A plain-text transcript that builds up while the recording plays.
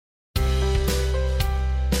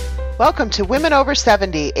Welcome to Women Over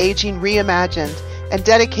 70, Aging Reimagined, and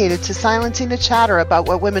dedicated to silencing the chatter about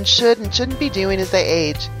what women should and shouldn't be doing as they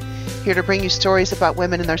age. Here to bring you stories about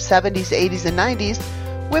women in their 70s, 80s, and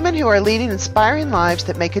 90s, women who are leading inspiring lives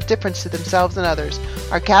that make a difference to themselves and others,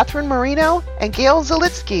 are Catherine Marino and Gail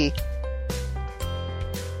Zalitsky.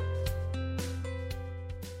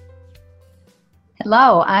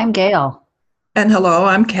 Hello, I'm Gail. And hello,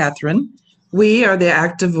 I'm Catherine. We are the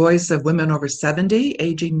active voice of Women Over 70,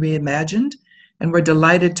 Aging Reimagined, and we're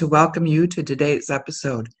delighted to welcome you to today's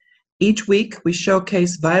episode. Each week, we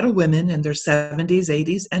showcase vital women in their 70s,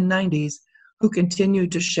 80s, and 90s who continue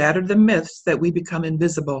to shatter the myths that we become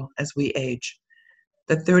invisible as we age.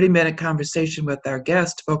 The 30-minute conversation with our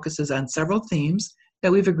guest focuses on several themes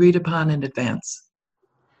that we've agreed upon in advance.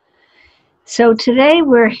 So today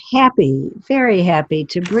we're very happy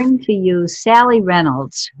to bring to you Sally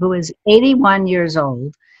Reynolds, who is 81 years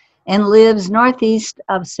old and lives northeast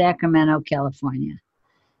of Sacramento, California.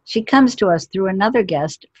 She comes to us through another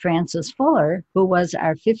guest, Frances Fuller, who was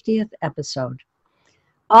our 50th episode.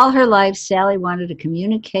 All her life, Sally wanted to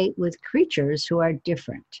communicate with creatures who are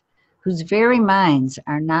different, whose very minds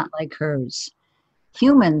are not like hers.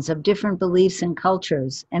 Humans of different beliefs and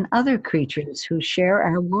cultures, and other creatures who share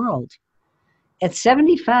our world. At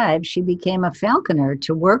 75, she became a falconer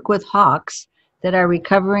to work with hawks that are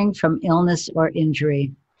recovering from illness or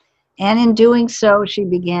injury. And in doing so, she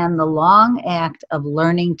began the long act of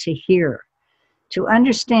learning to hear, to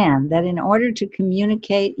understand that in order to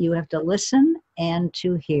communicate, you have to listen and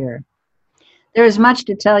to hear. There is much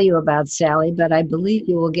to tell you about Sally, but I believe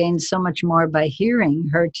you will gain so much more by hearing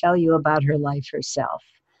her tell you about her life herself.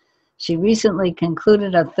 She recently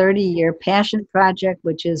concluded a 30-year passion project,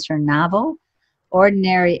 which is her novel,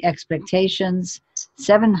 Ordinary Expectations,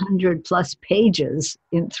 700 plus pages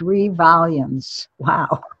in 3 volumes.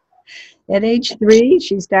 Wow. At age 3,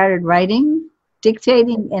 she started writing,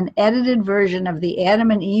 dictating an edited version of the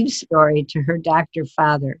Adam and Eve story to her doctor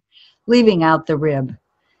father, leaving out the rib.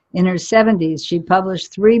 In her 70s, she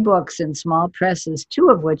published 3 books in small presses, 2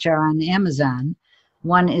 of which are on Amazon.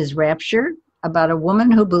 One is Rapture, about a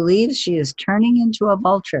woman who believes she is turning into a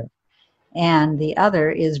vulture. And the other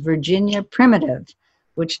is Virginia Primitive,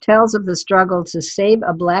 which tells of the struggle to save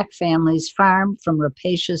a Black family's farm from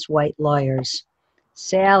rapacious white lawyers.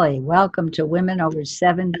 Sally, welcome to Women Over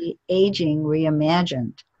 70, Aging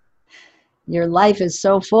Reimagined. Your life is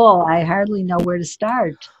so full, I hardly know where to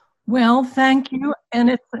start. Well, thank you,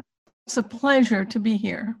 and it's a pleasure to be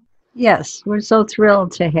here. Yes, we're so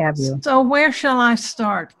thrilled to have you. So where shall I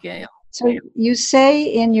start, Gail? So you say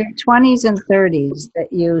in your 20s and 30s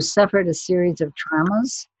that you suffered a series of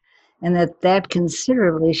traumas and that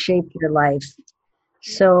considerably shaped your life.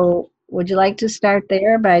 So would you like to start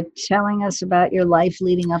there by telling us about your life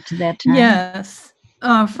leading up to that time? Yes.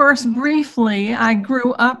 First, briefly, I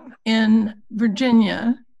grew up in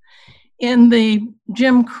Virginia in the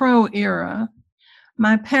Jim Crow era.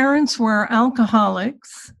 My parents were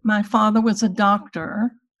alcoholics. My father was a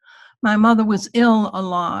doctor. My mother was ill a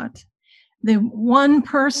lot. The one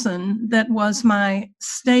person that was my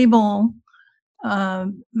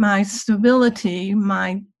my stability,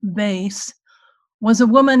 my base, was a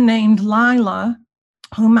woman named Lila,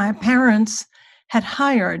 who my parents had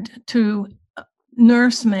hired to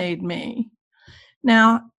nursemaid me.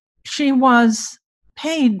 Now, she was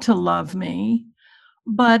paid to love me,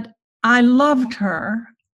 but I loved her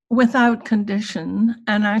without condition,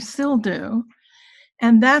 and I still do.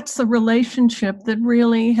 And that's the relationship that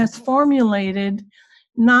really has formulated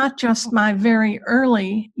not just my very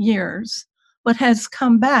early years, but has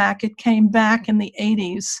come back. It came back in the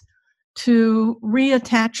 80s to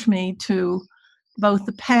reattach me to both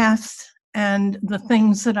the past and the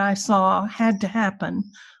things that I saw had to happen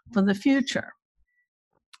for the future.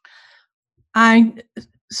 I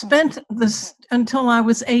spent this until I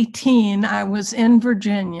was 18. I was in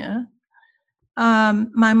Virginia.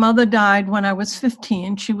 My mother died when I was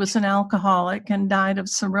 15. She was an alcoholic and died of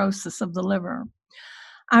cirrhosis of the liver.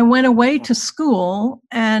 I went away to school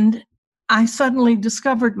and I suddenly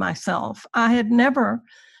discovered myself. I had never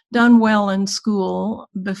done well in school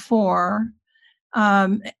before.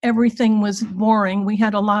 Everything was boring. We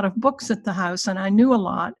had a lot of books at the house and I knew a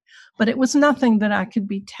lot, but it was nothing that I could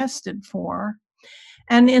be tested for.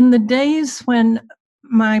 And in the days when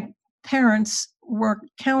my parents were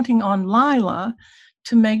counting on Lila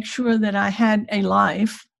to make sure that I had a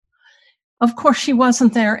life. Of course, she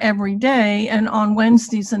wasn't there every day, and on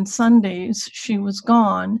Wednesdays and Sundays, she was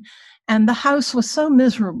gone, and the house was so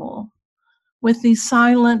miserable with these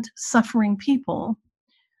silent, suffering people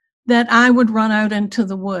that I would run out into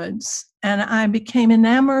the woods, and I became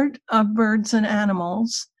enamored of birds and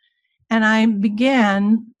animals, And I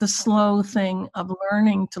began the slow thing of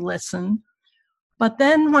learning to listen. But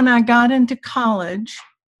then when I got into college,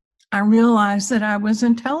 I realized that I was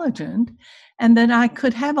intelligent and that I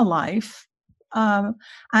could have a life.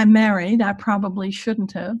 I married. I probably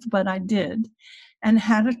shouldn't have, but I did, and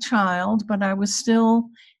had a child, but I was still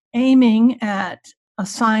aiming at a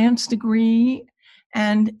science degree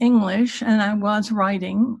and English, and I was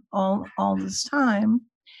writing all this time.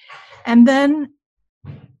 And then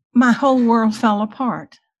my whole world fell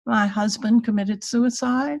apart. My husband committed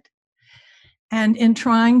suicide, and in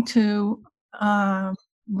trying to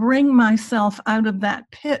bring myself out of that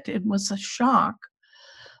pit, it was a shock.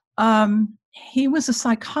 He was a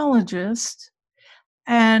psychologist,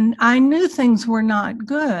 and I knew things were not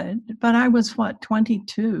good, but I was,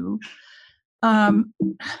 22?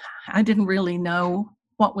 I didn't really know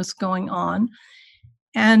what was going on.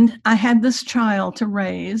 And I had this child to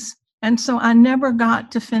raise, and so I never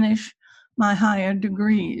got to finish my higher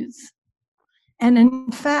degrees. And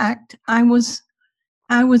in fact, I was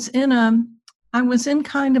in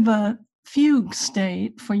kind of a fugue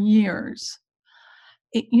state for years.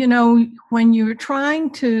 When you're trying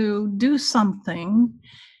to do something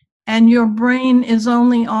and your brain is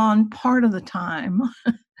only on part of the time,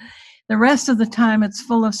 the rest of the time it's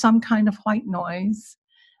full of some kind of white noise.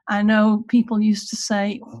 I know people used to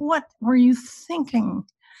say, "What were you thinking?"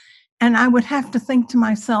 And I would have to think to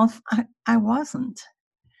myself, I wasn't.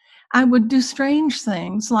 I would do strange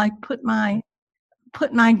things like put my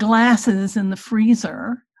glasses in the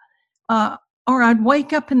freezer, or I'd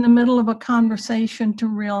wake up in the middle of a conversation to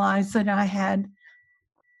realize that I had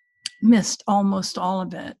missed almost all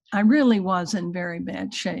of it. I really was in very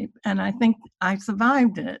bad shape, and I think I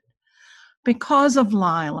survived it because of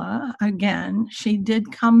Lila. Again, she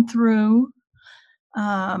did come through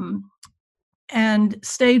and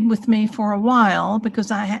stayed with me for a while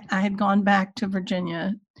because I had gone back to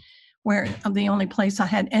Virginia, where the only place I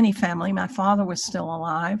had any family. My father was still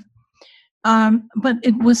alive. But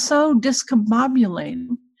it was so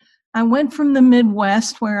discombobulating. I went from the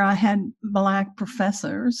Midwest, where I had Black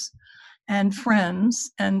professors and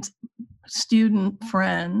friends and student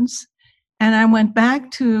friends, and I went back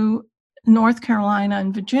to North Carolina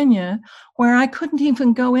and Virginia, where I couldn't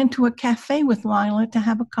even go into a cafe with Lila to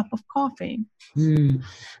have a cup of coffee.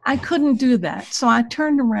 I couldn't do that. So I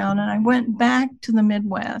turned around and I went back to the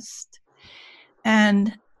Midwest,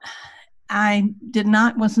 and I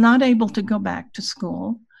was not able to go back to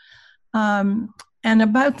school. And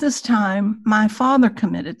about this time, my father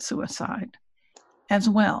committed suicide as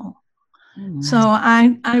well. So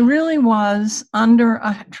I really was under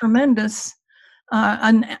a tremendous,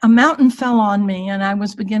 a mountain fell on me, and I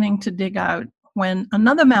was beginning to dig out when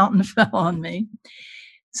another mountain fell on me.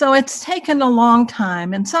 So it's taken a long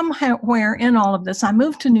time, and somewhere in all of this, I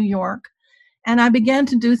moved to New York, and I began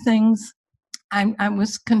to do things. I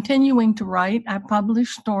was continuing to write. I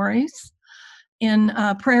published stories in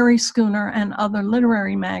Prairie Schooner and other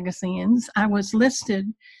literary magazines. I was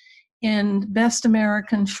listed in Best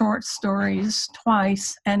American Short Stories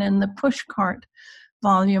twice and in the Pushcart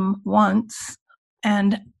volume once.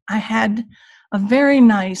 And I had a very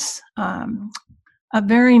nice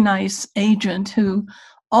agent who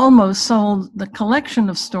almost sold the collection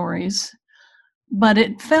of stories, but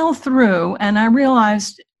it fell through, and I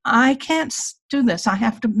realized I can't do this. I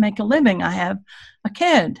have to make a living. I have a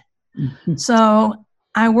kid. So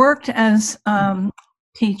I worked as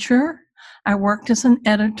teacher. I worked as an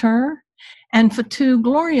editor, and for 2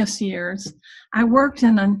 glorious years, I worked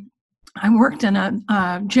in a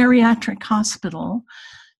geriatric hospital,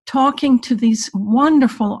 talking to these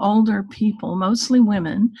wonderful older people, mostly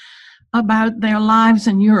women, about their lives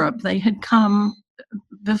in Europe. They had come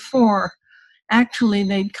before. Actually,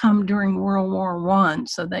 they'd come during World War I,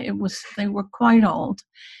 so they were quite old.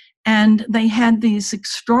 And they had these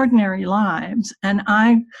extraordinary lives, and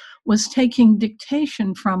I was taking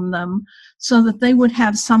dictation from them so that they would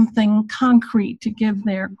have something concrete to give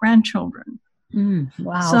their grandchildren.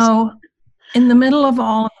 Wow. So in the middle of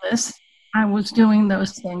all of this, I was doing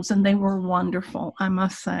those things, and they were wonderful, I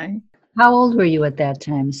must say. How old were you at that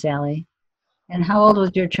time, Sally? And how old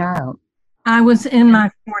was your child? I was in my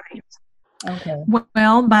 40s. Okay.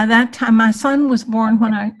 Well, by that time, my son was born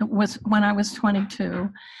when I was 22,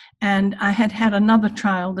 and I had another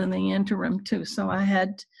child in the interim too. So I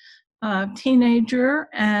had a teenager,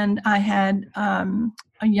 and I had a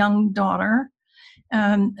young daughter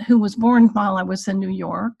who was born while I was in New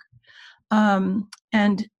York,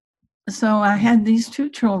 and so I had these 2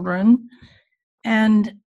 children,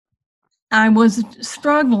 and I was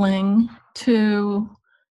struggling to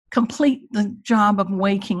complete the job of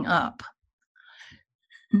waking up.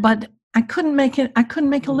 But I couldn't make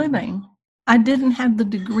a living. I didn't have the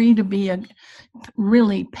degree to be a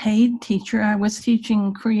really paid teacher. I was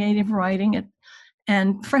teaching creative writing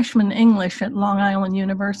and freshman English at Long Island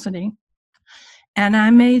University. And I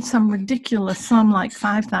made some ridiculous sum, like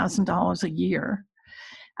 $5,000 a year.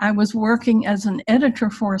 I was working as an editor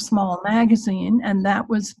for a small magazine, and that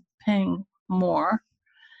was paying more.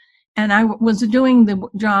 And I was doing the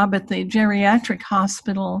job at the geriatric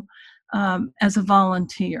hospital as a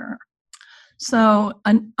volunteer. So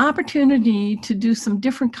an opportunity to do some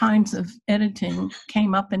different kinds of editing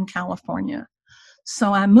came up in California.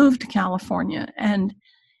 So I moved to California, and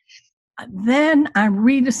then I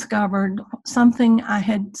rediscovered something I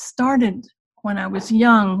had started when I was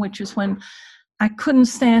young, which is when I couldn't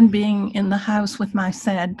stand being in the house with my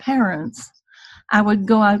sad parents. I would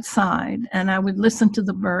go outside and I would listen to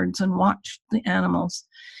the birds and watch the animals.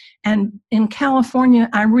 And in California,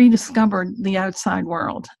 I rediscovered the outside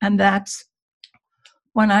world. And that's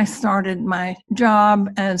when I started my job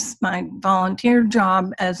as my volunteer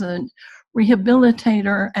job as a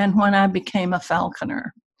rehabilitator, and when I became a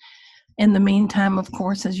falconer. In the meantime, of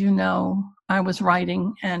course, as you know, I was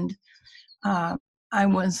writing, and I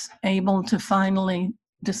was able to finally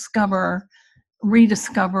rediscover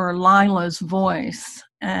Lila's voice.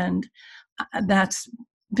 And that's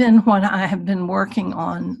been what I have been working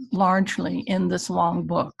on largely in this long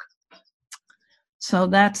book. So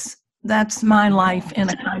that's my life in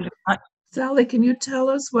a kind of... Sally, can you tell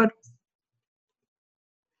us,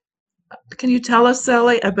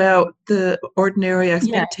 Sally, about the Ordinary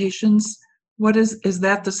Expectations? Yeah. What is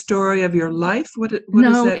that the story of your life? What is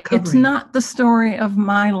that covering? It's not the story of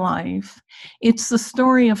my life. It's the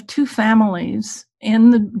story of two families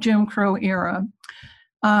in the Jim Crow era.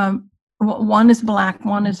 One is Black,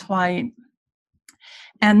 one is white.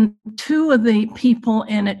 And two of the people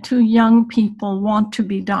in it, two young people, want to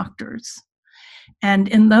be doctors. And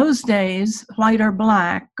in those days, white or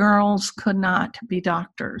Black, girls could not be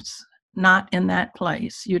doctors, not in that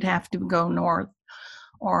place. You'd have to go north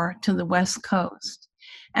or to the West Coast.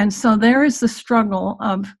 And so there is the struggle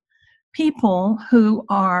of people who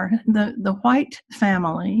are, the white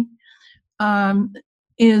family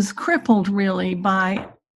is crippled really by,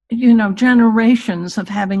 generations of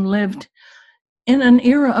having lived in an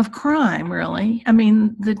era of crime, really. I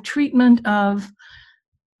mean, the treatment of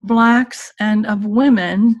Blacks and of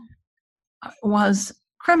women was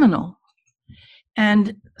criminal.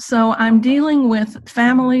 And so I'm dealing with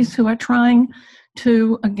families who are trying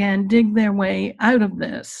to, again, dig their way out of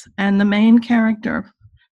this. And the main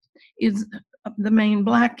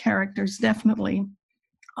Black character is definitely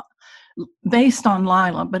based on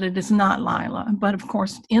Lila, but it is not Lila. But of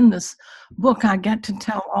course, in this book, I get to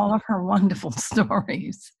tell all of her wonderful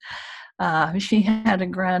stories. She had a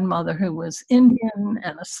grandmother who was Indian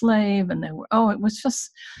and a slave, and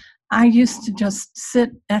I used to just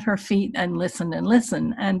sit at her feet and listen.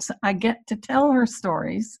 And so I get to tell her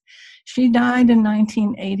stories. She died in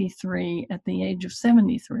 1983 at the age of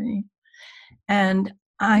 73. And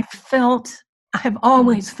I have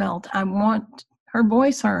always felt I want her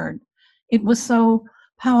voice heard. It was so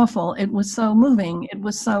powerful. It was so moving. It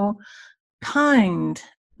was so kind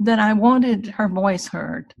that I wanted her voice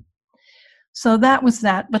heard. So that was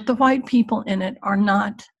that. But the white people in it are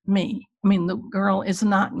not me. I mean, the girl is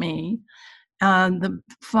not me. The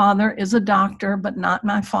father is a doctor, but not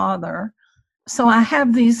my father. So I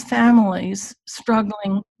have these families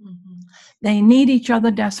struggling. Mm-hmm. They need each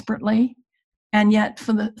other desperately. And yet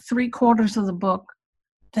for the 3/4 of the book,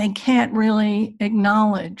 they can't really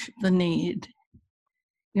acknowledge the need.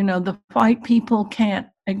 The white people can't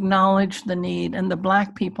acknowledge the need, and the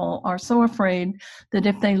Black people are so afraid that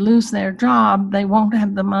if they lose their job, they won't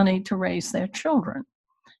have the money to raise their children.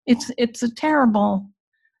 It's a terrible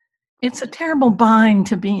bind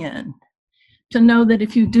to be in, to know that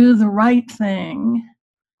if you do the right thing,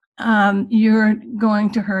 you're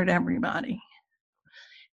going to hurt everybody.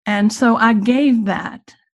 And so I gave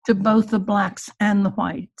that to both the Blacks and the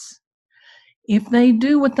whites. If they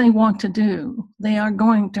do what they want to do, they are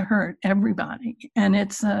going to hurt everybody. And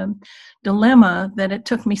it's a dilemma that it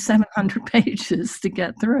took me 700 pages to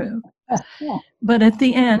get through. Yeah. But at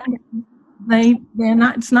the end,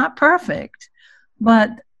 it's not perfect, but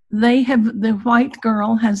the white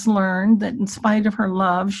girl has learned that in spite of her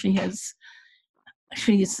love, she's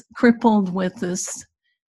crippled with this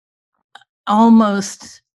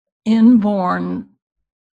almost inborn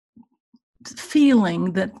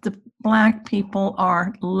feeling that the Black people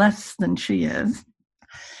are less than she is.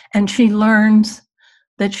 And she learns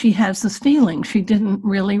that she has this feeling. She didn't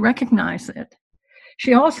really recognize it.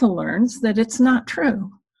 She also learns that it's not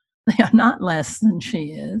true. They are not less than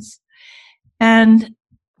she is. And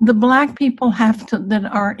the Black people that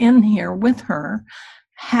are in here with her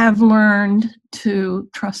have learned to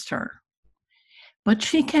trust her. But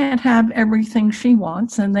she can't have everything she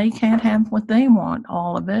wants, and they can't have what they want,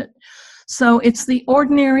 all of it. So it's the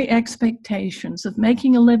ordinary expectations of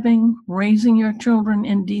making a living, raising your children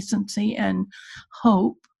in decency and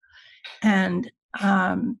hope, and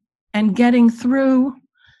getting through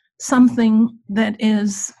something that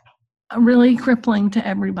is really crippling to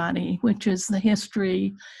everybody, which is the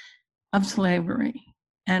history of slavery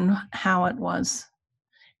and how it was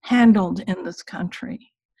handled in this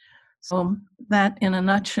country. So that, in a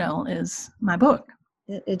nutshell, is my book.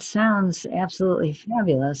 It sounds absolutely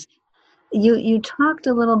fabulous. You talked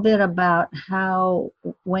a little bit about how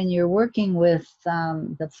when you're working with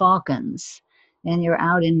the falcons and you're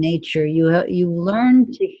out in nature, you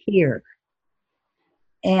learn to hear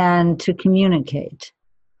and to communicate.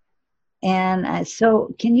 And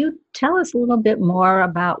so can you tell us a little bit more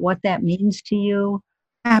about what that means to you?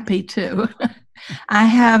 Happy to. I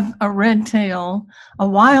have a red tail, a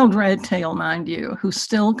wild red tail, mind you, who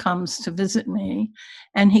still comes to visit me,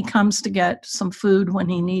 and he comes to get some food when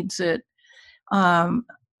he needs it.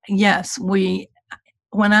 Yes,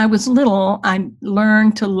 when I was little, I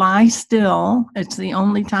learned to lie still. It's the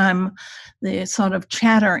only time the sort of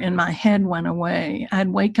chatter in my head went away. I'd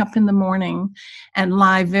wake up in the morning and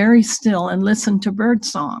lie very still and listen to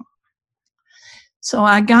birdsong. So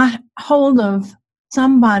I got hold of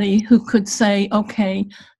somebody who could say, okay,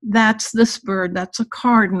 that's this bird, that's a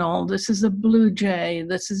cardinal, this is a blue jay,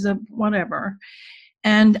 this is a whatever.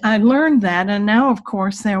 And I learned that, and now, of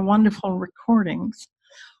course, they're wonderful recordings.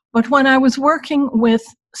 But when I was working with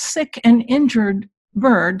sick and injured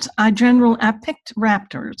birds, I picked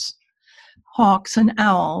raptors, hawks and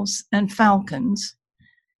owls and falcons.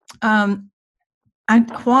 Why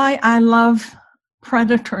I love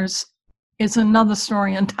predators is another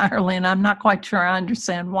story entirely, and I'm not quite sure I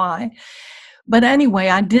understand why. But anyway,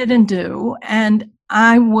 I did and do, and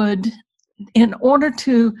I would, in order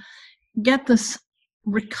to get this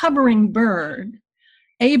recovering bird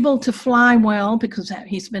able to fly well, because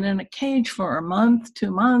he's been in a cage for a month, 2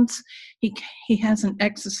 months, he hasn't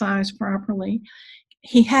exercised properly,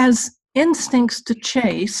 he has instincts to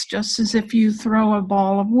chase, just as if you throw a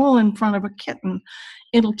ball of wool in front of a kitten,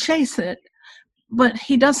 it'll chase it. But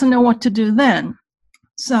he doesn't know what to do then.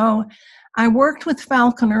 So I worked with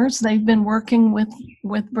falconers. They've been working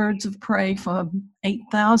with birds of prey for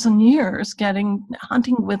 8,000 years,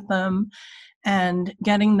 hunting with them and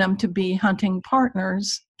getting them to be hunting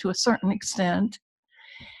partners to a certain extent.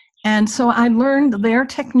 And so I learned their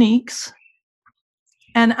techniques,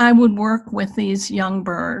 and I would work with these young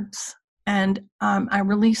birds. And I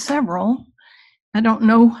released several. I don't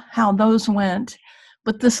know how those went.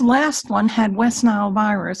 But this last one had West Nile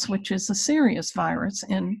virus, which is a serious virus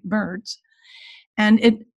in birds. And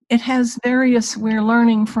it has we're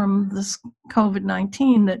learning from this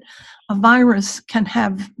COVID-19 that a virus can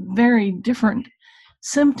have very different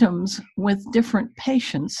symptoms with different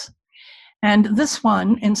patients. And this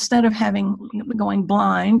one, instead of going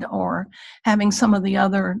blind or having some of the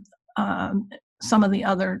other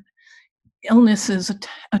illnesses,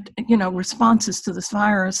 responses to this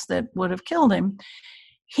virus that would have killed him,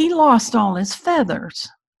 he lost all his feathers.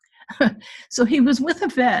 So he was with a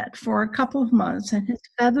vet for a couple of months, and his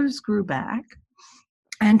feathers grew back.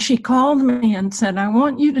 And she called me and said, I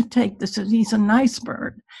want you to take this. He's a nice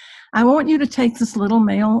bird. I want you to take this little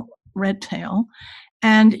male red tail,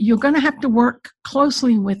 and you're going to have to work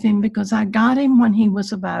closely with him, because I got him when he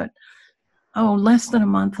was about, less than a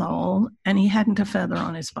month old, and he hadn't a feather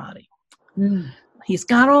on his body. He's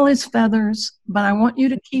got all his feathers, but I want you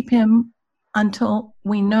to keep him until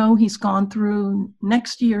we know he's gone through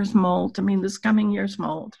this coming year's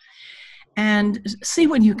molt, and see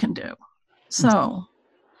what you can do. So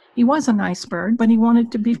he was a nice bird, but he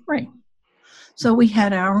wanted to be free. So we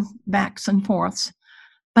had our backs and forths,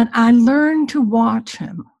 but I learned to watch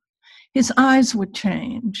him. His eyes would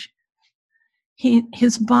change.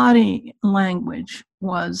 His body language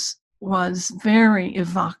was very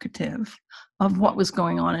evocative of what was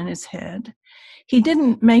going on in his head. He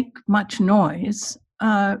didn't make much noise,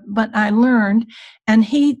 but I learned, and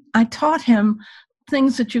I taught him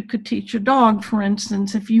things that you could teach a dog. For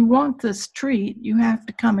instance, if you want this treat, you have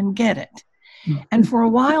to come and get it. And for a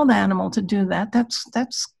wild animal to do that,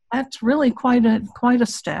 that's really quite a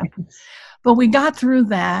step. But we got through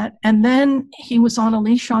that, and then he was on a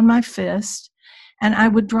leash on my fist, and I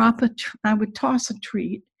would toss a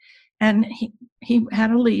treat, and he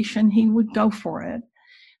had a leash, and he would go for it.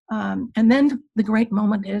 And then the great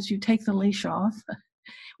moment is you take the leash off.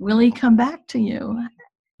 Will he come back to you?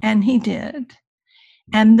 And he did.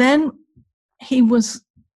 And then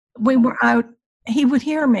we were out, he would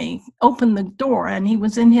hear me open the door, and he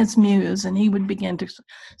was in his muse, and he would begin to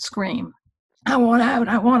scream, I want out,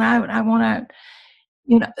 I want out, I want out.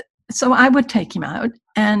 So I would take him out.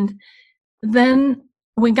 And then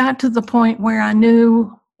we got to the point where I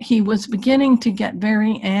knew he was beginning to get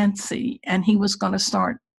very antsy, and he was going to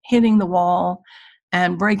start hitting the wall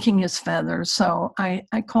and breaking his feathers. So I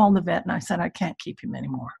called the vet and I said, I can't keep him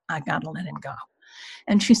anymore. I got to let him go.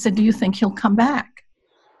 And she said, do you think he'll come back?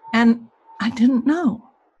 And I didn't know,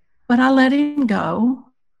 but I let him go,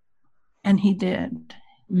 and he did.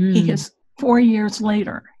 He is 4 years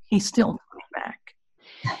later, he's still coming back.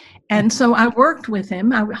 And so I worked with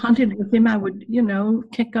him. I hunted with him. I would,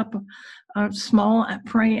 kick up a small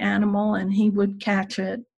prey animal, and he would catch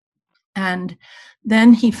it. And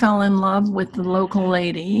then he fell in love with the local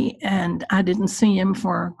lady, and I didn't see him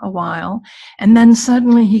for a while. And then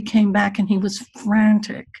suddenly he came back, and he was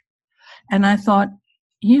frantic. And I thought,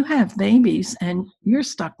 you have babies, and you're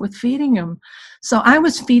stuck with feeding them. So I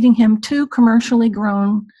was feeding him 2 commercially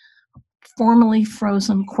grown, formerly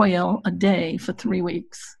frozen quail a day for 3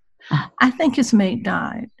 weeks. I think his mate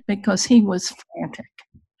died because he was frantic.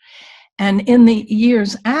 And in the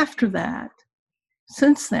years after that,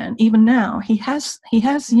 since then, even now, he has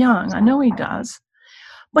young. I know he does,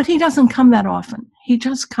 but he doesn't come that often. He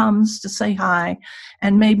just comes to say hi,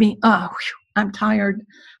 and maybe, I'm tired.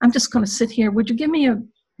 I'm just going to sit here. Would you give me a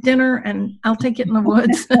dinner, and I'll take it in the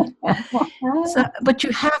woods? But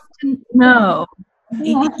you have to know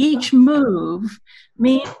each move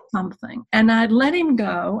means something. And I'd let him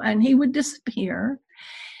go, and he would disappear.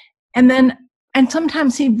 And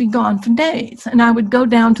sometimes he'd be gone for days. And I would go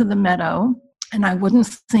down to the meadow, and I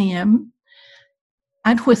wouldn't see him.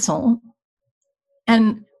 I'd whistle,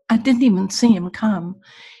 and I didn't even see him come.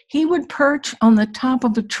 He would perch on the top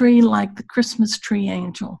of a tree like the Christmas tree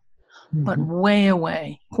angel, but way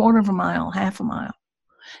away, 1/4 mile, 1/2 mile.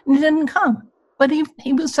 And he didn't come, but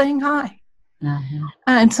he was saying hi.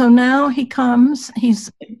 And so now he comes.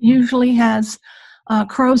 He's usually has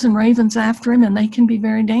crows and ravens after him, and they can be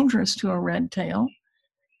very dangerous to a red tail.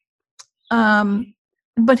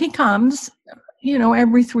 But he comes,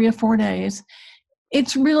 every 3 or 4 days.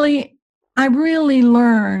 I really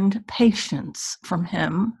learned patience from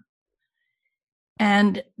him.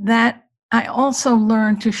 And that I also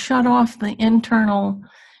learned to shut off the internal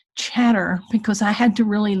chatter, because I had to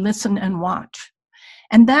really listen and watch.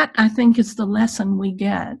 And that, I think, is the lesson we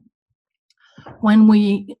get when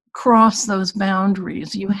we cross those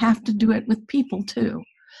boundaries. You have to do it with people too.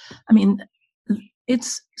 I mean,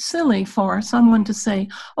 it's silly for someone to say,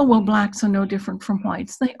 oh, well, blacks are no different from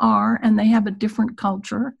whites. They are, and they have a different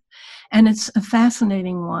culture, and it's a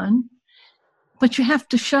fascinating one. But you have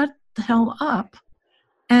to shut the hell up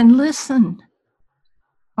and listen,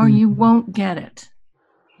 or you won't get it.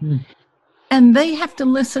 And they have to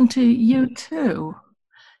listen to you too.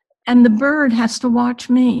 And the bird has to watch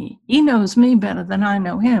me. He knows me better than I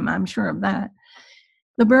know him. I'm sure of that.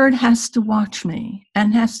 The bird has to watch me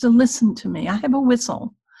and has to listen to me. I have a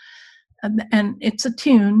whistle, and it's a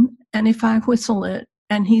tune. And if I whistle it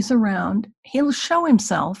and he's around, he'll show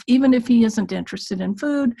himself, even if he isn't interested in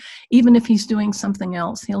food, even if he's doing something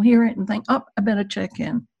else. He'll hear it and think, oh, I better check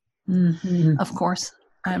in. Of course,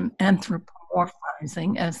 I'm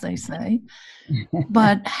anthropomorphizing, as they say.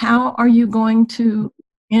 But how are you going to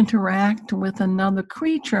interact with another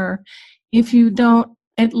creature if you don't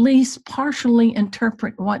at least partially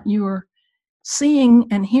interpret what you're seeing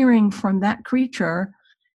and hearing from that creature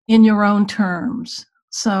in your own terms?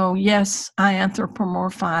 So yes, I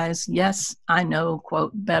anthropomorphize. Yes, I know,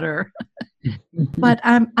 quote, better. But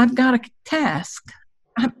I've got a task.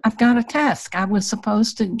 I've got a task. I was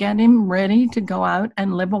supposed to get him ready to go out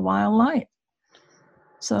and live a wild life.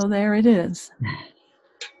 So there it is.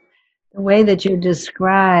 The way that you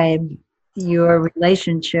describe your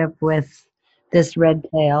relationship with this red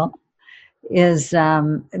tail is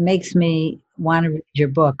it makes me want to read your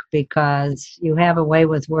book, because you have a way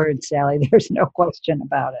with words, Sally. There's no question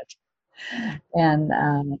about it. And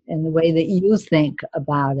the way that you think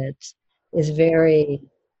about it is very,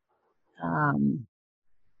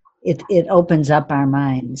 it opens up our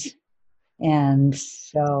minds. And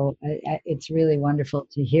so it's really wonderful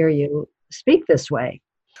to hear you speak this way.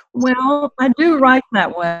 Well, I do write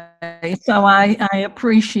that way, so I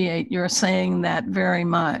appreciate your saying that very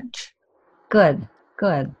much. Good.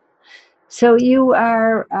 So you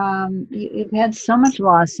are, you've had so much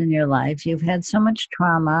loss in your life, you've had so much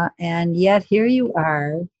trauma, and yet here you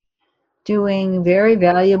are doing very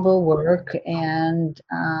valuable work, and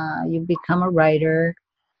you've become a writer,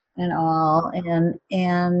 and all.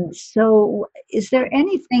 And so is there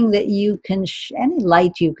anything that you can, any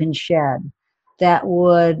light you can shed that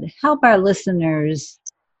would help our listeners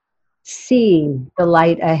see the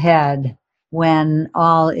light ahead when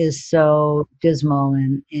all is so dismal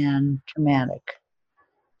and traumatic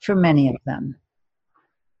for many of them?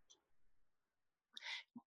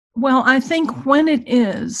 Well, I think when it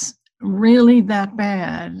is really that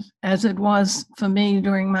bad, as it was for me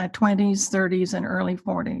during my 20s, 30s, and early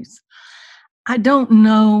 40s, I don't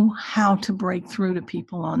know how to break through to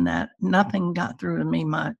people on that. Nothing got through to me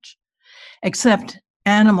much, except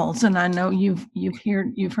animals. And I know you've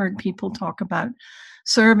heard people talk about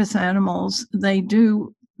service animals.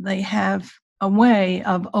 They have a way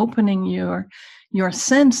of opening your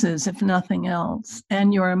senses, if nothing else,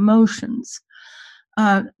 and your emotions.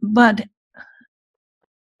 But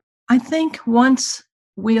I think once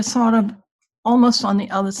we are sort of almost on the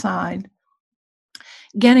other side,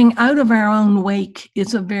 getting out of our own wake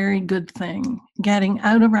is a very good thing. Getting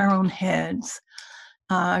out of our own heads.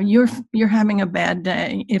 You're having a bad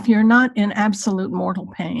day. If you're not in absolute mortal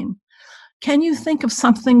pain, can you think of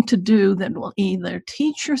something to do that will either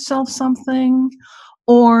teach yourself something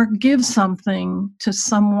or give something to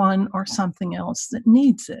someone or something else that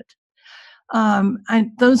needs it?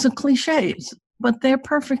 Those are cliches, but they're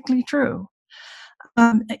perfectly true.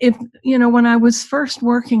 When I was first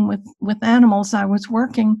working with animals, I was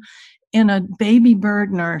working in a baby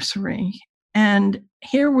bird nursery, and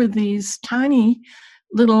here were these tiny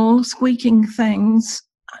little squeaking things,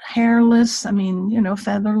 hairless,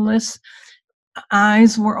 featherless.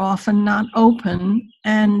 Eyes were often not open,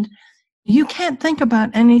 and you can't think about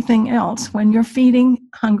anything else when you're feeding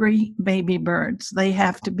hungry baby birds. They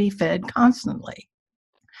have to be fed constantly.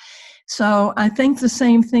 So I think the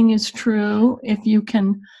same thing is true if you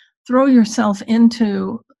can throw yourself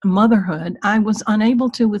into motherhood. I was unable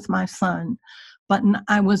to with my son, but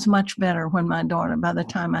I was much better by the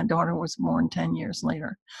time my daughter was born 10 years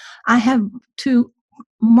later. I have two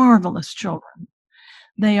marvelous children.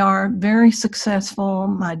 They are very successful.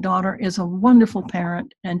 My daughter is a wonderful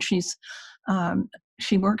parent, and she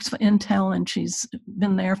works for Intel, and she's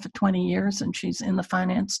been there for 20 years, and she's in the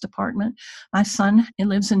finance department. My son, he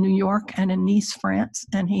lives in New York and in Nice, France,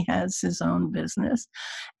 and he has his own business.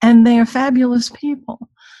 And they are fabulous people.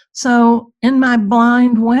 So in my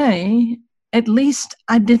blind way, at least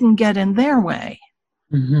I didn't get in their way.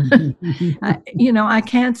 I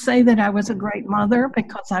can't say that I was a great mother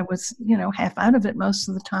because I was, half out of it most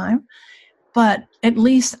of the time. But at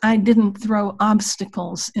least I didn't throw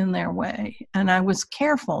obstacles in their way. And I was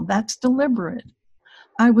careful. That's deliberate.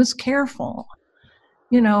 I was careful.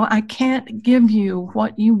 I can't give you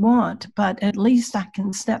what you want, but at least I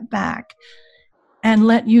can step back and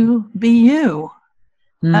let you be you.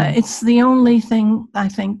 It's the only thing, I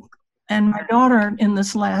think. And my daughter in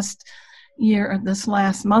this last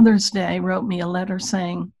Mother's Day, wrote me a letter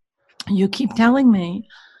saying, "You keep telling me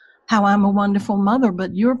how I'm a wonderful mother,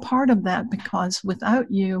 but you're part of that, because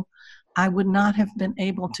without you, I would not have been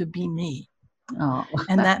able to be me." Oh.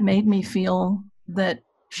 And that made me feel that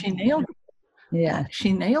she nailed it. Yeah.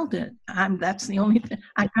 She nailed it. That's the only thing.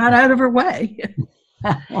 I got out of her way.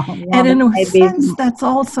 Well, and in a sense, that's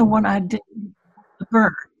also what I did with the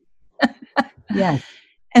bird. Yes.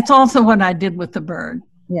 It's also what I did with the bird.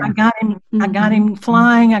 Yeah. I got him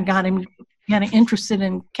flying. I got him getting interested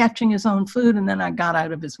in catching his own food, and then I got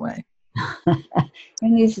out of his way.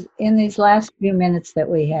 In these last few minutes that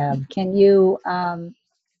we have, can you?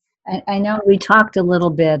 I know we talked a little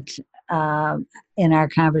bit in our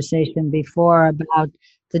conversation before about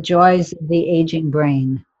the joys of the aging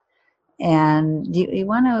brain, and do you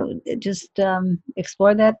want to just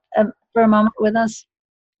explore that for a moment with us?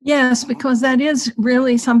 Yes, because that is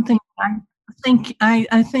really something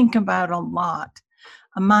I think about a lot.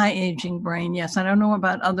 My aging brain, yes. I don't know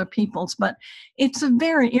about other people's, but it's a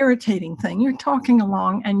very irritating thing. You're talking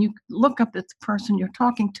along and you look up at the person you're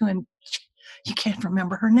talking to and you can't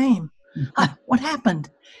remember her name. What happened?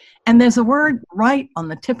 And there's a word right on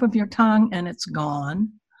the tip of your tongue and it's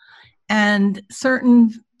gone. And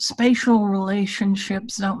certain spatial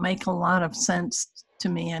relationships don't make a lot of sense to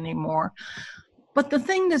me anymore. But the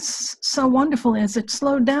thing that's so wonderful is it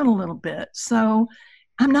slowed down a little bit. So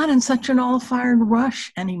I'm not in such an all-fired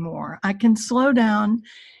rush anymore. I can slow down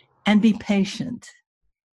and be patient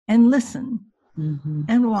and listen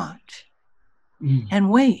and watch and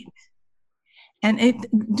wait. And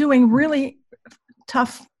doing really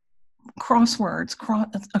tough crosswords,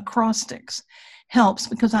 acrostics helps,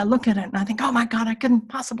 because I look at it and I think, oh my God, I couldn't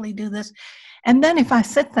possibly do this. And then if I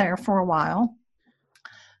sit there for a while,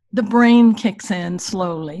 the brain kicks in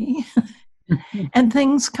slowly And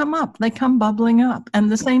things come up, they come bubbling up.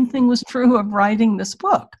 And the same thing was true of writing this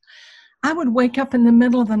book. I would wake up in the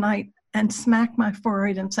middle of the night and smack my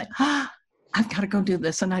forehead and say, I've got to go do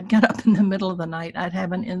this. And I'd get up in the middle of the night, I'd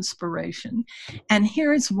have an inspiration. And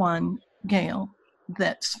here's one, Gail,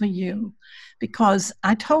 that's for you, because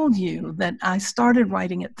I told you that I started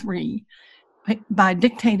writing at 3 by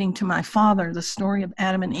dictating to my father the story of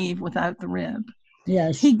Adam and Eve without the rib.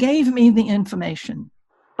 Yes. He gave me the information,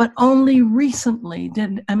 but only recently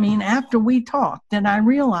after we talked, did I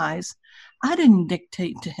realize I didn't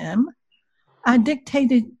dictate to him. I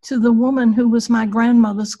dictated to the woman who was my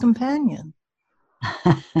grandmother's companion.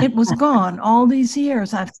 It was gone all these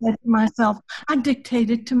years. I've said to myself, I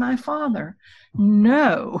dictated to my father.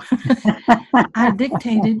 No, I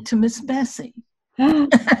dictated to Miss Bessie, who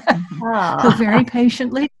very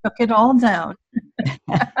patiently took it all down.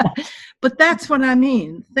 But that's what I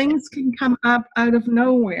mean. Things can come up out of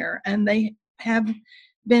nowhere, and they have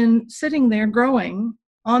been sitting there growing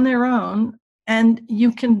on their own, and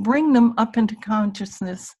you can bring them up into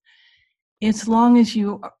consciousness as long as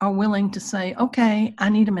you are willing to say, okay, I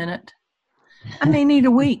need a minute. I may need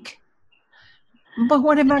a week. But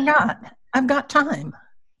what have I got? I've got time.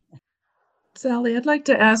 Sally, I'd like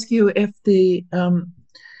to ask you if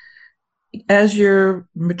as you're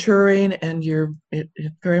maturing and you're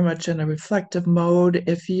very much in a reflective mode,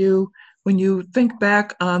 when you think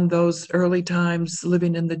back on those early times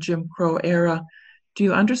living in the Jim Crow era, do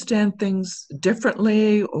you understand things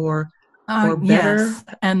differently or better? Yes,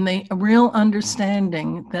 and the real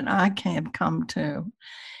understanding that I have come to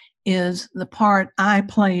is the part I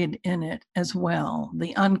played in it as well.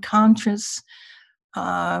 The unconscious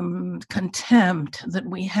contempt that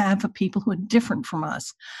we have for people who are different from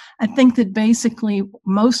us. I think that basically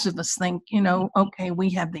most of us think, okay, we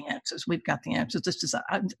have the answers. We've got the answers.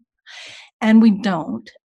 And we don't.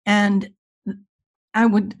 And I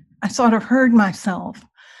sort of heard myself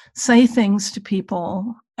say things to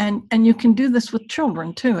people, and you can do this with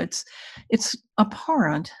children too. It's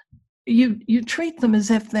abhorrent. You treat them as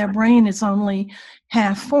if their brain is only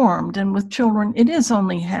half formed, and with children it is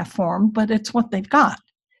only half formed, but it's what they've got.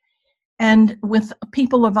 And with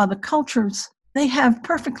people of other cultures, they have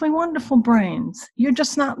perfectly wonderful brains. You're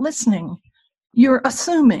just not listening. You're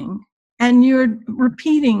assuming, and you're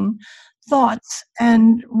repeating thoughts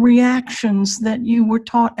and reactions that you were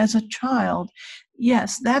taught as a child.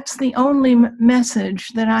 Yes, that's the only message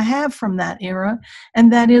that I have from that era,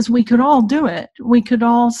 and that is we could all do it. We could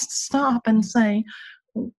all stop and say,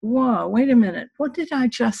 whoa, wait a minute, what did I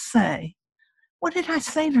just say? What did I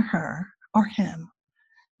say to her or him?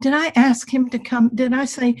 Did I ask him to come? Did I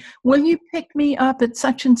say, will you pick me up at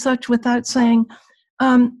such and such, without saying,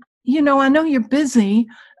 I know you're busy.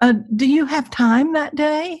 Do you have time that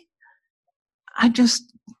day? I just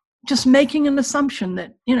making an assumption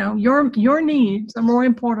that, your needs are more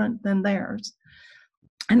important than theirs.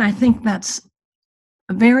 And I think that's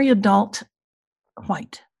a very adult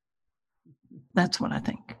white. That's what I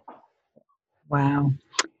think. Wow.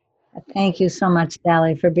 Thank you so much,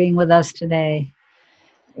 Sally, for being with us today.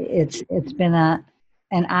 It's been an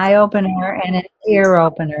eye-opener and an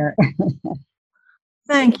ear-opener.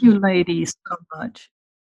 Thank you, ladies, so much.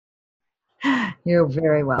 You're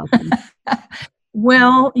very welcome.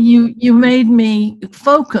 Well, you made me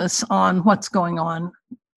focus on what's going on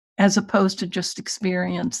as opposed to just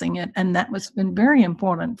experiencing it. And that has been very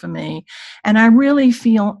important for me. And I really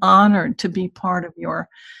feel honored to be part of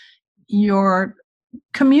your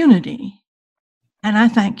community. And I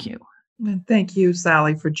thank you. And thank you,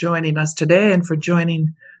 Sally, for joining us today and for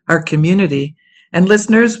joining our community. And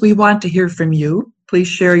listeners, we want to hear from you. Please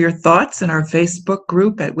share your thoughts in our Facebook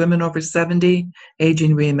group at Women Over 70,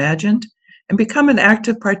 Aging Reimagined, and become an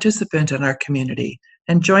active participant in our community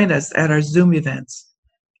and join us at our Zoom events.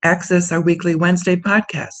 Access our weekly Wednesday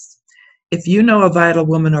podcasts. If you know a vital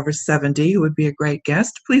woman over 70 who would be a great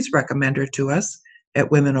guest, please recommend her to us at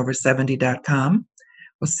womenover70.com.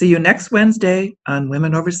 We'll see you next Wednesday on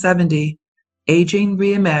Women Over 70, Aging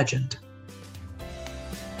Reimagined.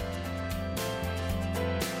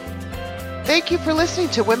 Thank you for listening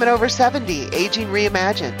to Women Over 70, Aging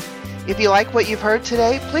Reimagined. If you like what you've heard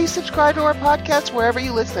today, please subscribe to our podcast wherever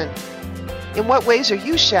you listen. In what ways are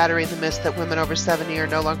you shattering the myth that women over 70 are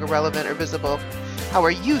no longer relevant or visible? How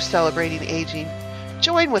are you celebrating aging?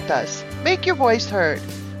 Join with us. Make your voice heard.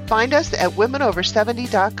 Find us at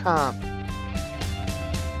womenover70.com.